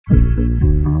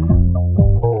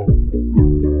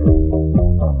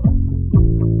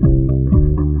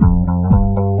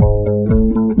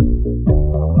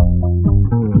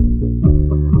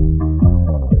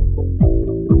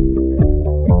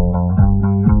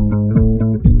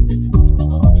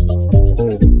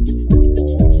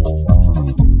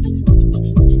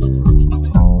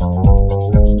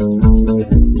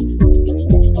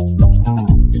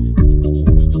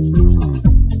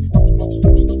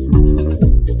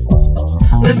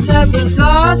Let's have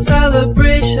bizarre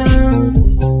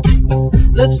celebrations.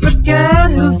 Let's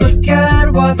forget who, forget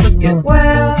why, forget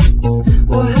where.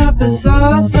 We'll have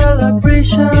bizarre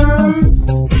celebrations.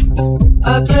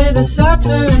 I play the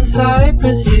satyr in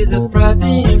Cyprus, you the bride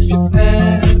being stripped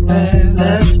bare.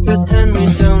 Let's pretend we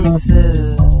don't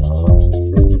exist.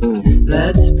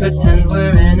 Let's pretend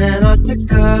we're in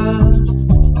Antarctica.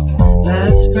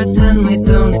 Let's pretend we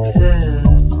don't exist.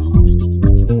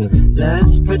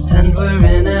 Let's pretend we're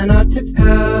in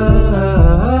Antarctica.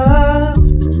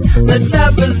 Let's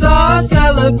have bizarre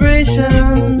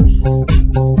celebrations.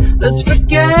 Let's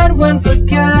forget when,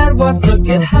 forget what,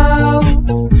 forget how.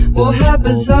 We'll have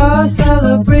bizarre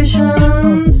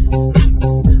celebrations.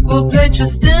 We'll play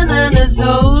Tristan and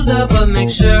Isolde, but make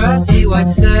sure I see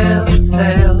white sail,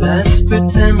 sail. Let's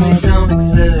pretend we don't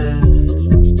exist.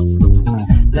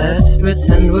 Let's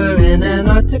pretend we're in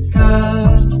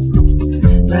Antarctica.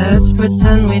 Let's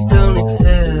pretend we don't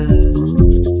exist.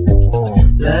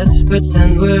 Let's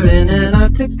pretend we're in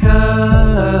Antarctica.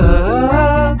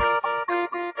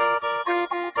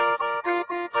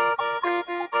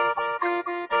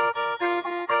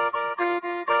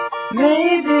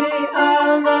 Maybe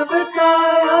I'll never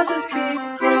die, I'll just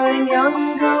keep growing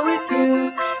younger with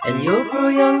you, and you'll grow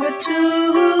younger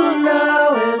too.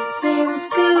 Now it seems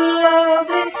too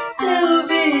lovely to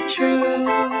be true,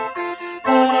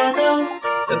 but I know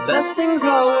the best thing's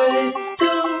always